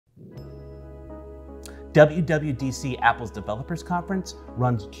WWDC Apple's Developers Conference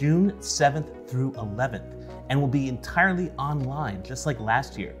runs June 7th through 11th and will be entirely online, just like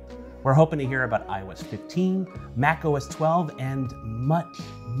last year. We're hoping to hear about iOS 15, macOS 12, and much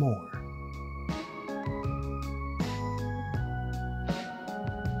more.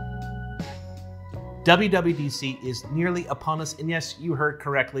 WWDC is nearly upon us, and yes, you heard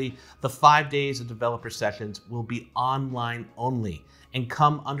correctly, the 5 days of developer sessions will be online only and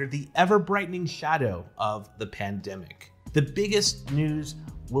come under the ever-brightening shadow of the pandemic. The biggest news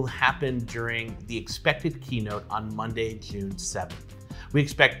will happen during the expected keynote on Monday, June 7th. We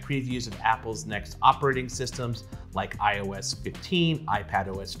expect previews of Apple's next operating systems like iOS 15,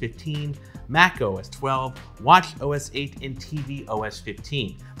 iPadOS 15, macOS 12, watchOS 8, and tvOS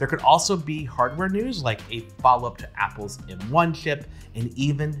 15. There could also be hardware news like a follow-up to Apple's M1 chip and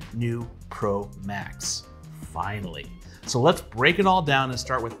even new Pro Macs. Finally. So let's break it all down and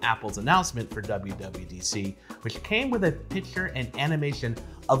start with Apple's announcement for WWDC, which came with a picture and animation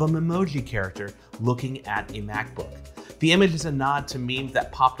of a Memoji character looking at a MacBook. The image is a nod to memes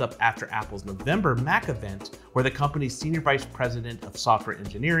that popped up after Apple's November Mac event, where the company's Senior Vice President of Software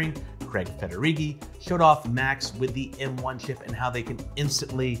Engineering, Craig Federighi, showed off Macs with the M1 chip and how they can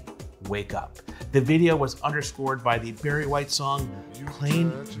instantly wake up. The video was underscored by the Barry White song,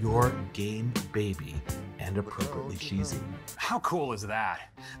 "Playing Your Game, Baby," and appropriately cheesy. How cool is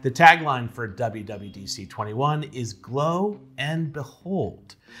that? The tagline for WWDC21 is "Glow and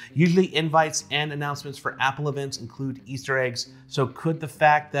Behold." Usually invites and announcements for Apple events include Easter eggs, so could the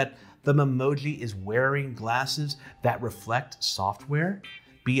fact that the Memoji is wearing glasses that reflect software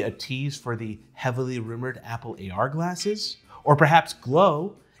be a tease for the heavily rumored Apple AR glasses? Or perhaps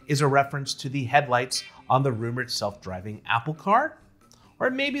Glow is a reference to the headlights on the rumored self-driving Apple car? Or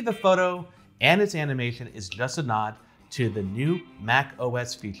maybe the photo and its animation is just a nod to the new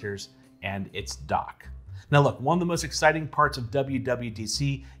macOS features and its dock. Now look, one of the most exciting parts of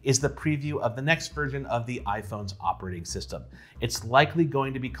WWDC is the preview of the next version of the iPhone's operating system. It's likely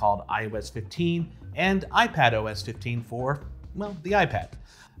going to be called iOS 15 and iPadOS 15 for, well, the iPad.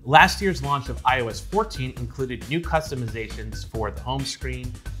 Last year's launch of iOS 14 included new customizations for the home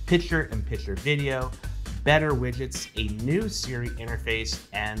screen, picture-in-picture video, better widgets, a new Siri interface,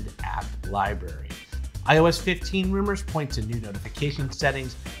 and app library. iOS 15 rumors point to new notification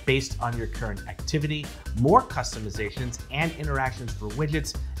settings based on your current activity, more customizations and interactions for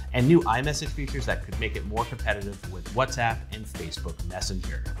widgets, and new iMessage features that could make it more competitive with WhatsApp and Facebook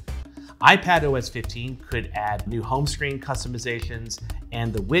Messenger. iPadOS 15 could add new home screen customizations,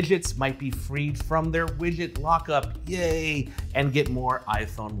 and the widgets might be freed from their widget lockup, yay, and get more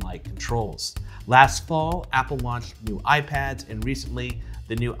iPhone-like controls. Last fall, Apple launched new iPads, and recently,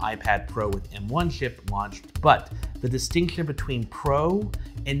 the new iPad Pro with M1 chip launched, but the distinction between Pro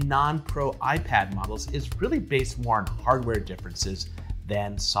and non-Pro iPad models is really based more on hardware differences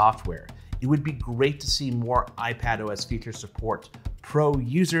than software. It would be great to see more iPadOS features support Pro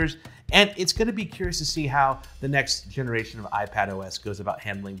users, and it's going to be curious to see how the next generation of iPadOS goes about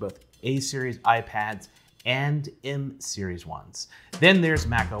handling both A-series iPads and M-series ones. Then there's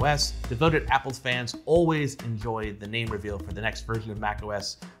macOS. Devoted Apple fans always enjoy the name reveal for the next version of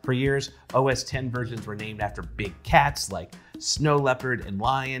macOS. For years, OS X versions were named after big cats like Snow Leopard and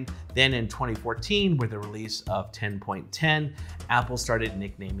Lion. Then in 2014, with the release of 10.10, Apple started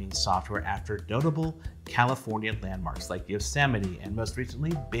nicknaming software after notable California landmarks like Yosemite and most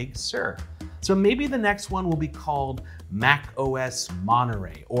recently Big Sur. So maybe the next one will be called macOS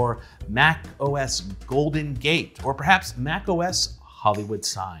Monterey or macOS Golden Gate or perhaps macOS Hollywood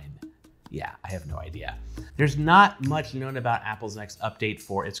Sign. Yeah, I have no idea. There's not much known about Apple's next update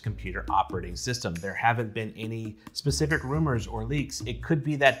for its computer operating system. There haven't been any specific rumors or leaks. It could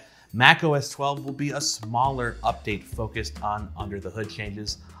be that macOS 12 will be a smaller update focused on under-the-hood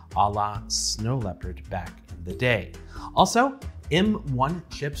changes a la Snow Leopard back in the day. Also, M1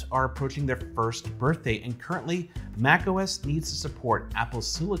 chips are approaching their first birthday, and currently macOS needs to support Apple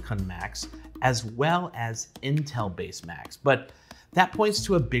Silicon Macs as well as Intel-based Macs. But that points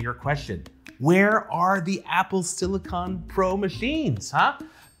to a bigger question. Where are the Apple Silicon Pro machines, huh?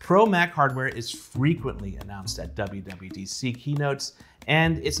 Pro Mac hardware is frequently announced at WWDC keynotes,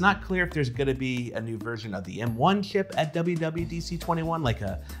 and it's not clear if there's going to be a new version of the M1 chip at WWDC21, like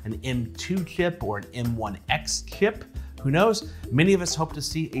an M2 chip or an M1X chip. Who knows? Many of us hope to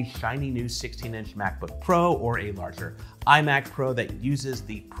see a shiny new 16-inch MacBook Pro or a larger iMac Pro that uses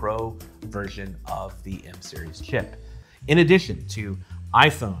the Pro version of the M-series chip. In addition to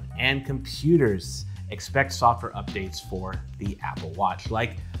iPhone and computers, expect software updates for the Apple Watch,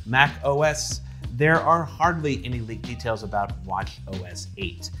 like macOS there are hardly any leaked details about WatchOS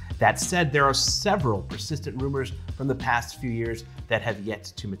 8. That said, there are several persistent rumors from the past few years that have yet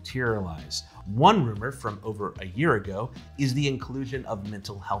to materialize. One rumor from over a year ago is the inclusion of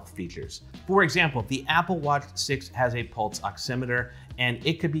mental health features. For example, the Apple Watch 6 has a pulse oximeter, and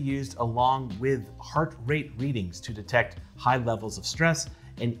it could be used along with heart rate readings to detect high levels of stress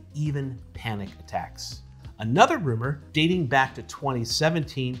and even panic attacks. Another rumor dating back to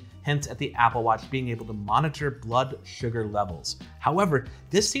 2017 hints at the Apple Watch being able to monitor blood sugar levels. However,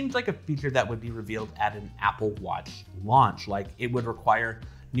 this seems like a feature that would be revealed at an Apple Watch launch, like it would require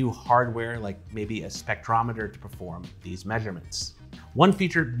new hardware, like maybe a spectrometer to perform these measurements. One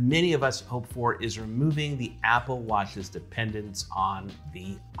feature many of us hope for is removing the Apple Watch's dependence on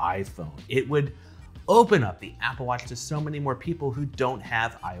the iPhone. It would open up the Apple Watch to so many more people who don't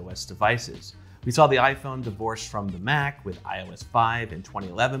have iOS devices. We saw the iPhone divorced from the Mac with iOS 5 in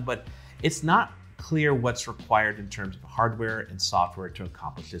 2011, but it's not clear what's required in terms of hardware and software to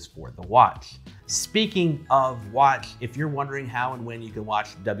accomplish this for the watch. Speaking of watch, if you're wondering how and when you can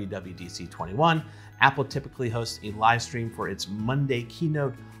watch WWDC21, Apple typically hosts a live stream for its Monday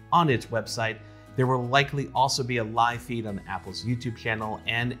keynote on its website. There will likely also be a live feed on Apple's YouTube channel,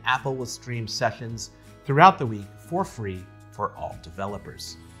 and Apple will stream sessions throughout the week for free for all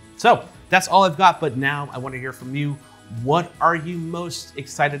developers. So that's all I've got, but now I want to hear from you. What are you most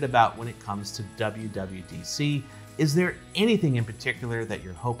excited about when it comes to WWDC? Is there anything in particular that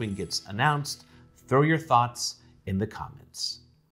you're hoping gets announced? Throw your thoughts in the comments.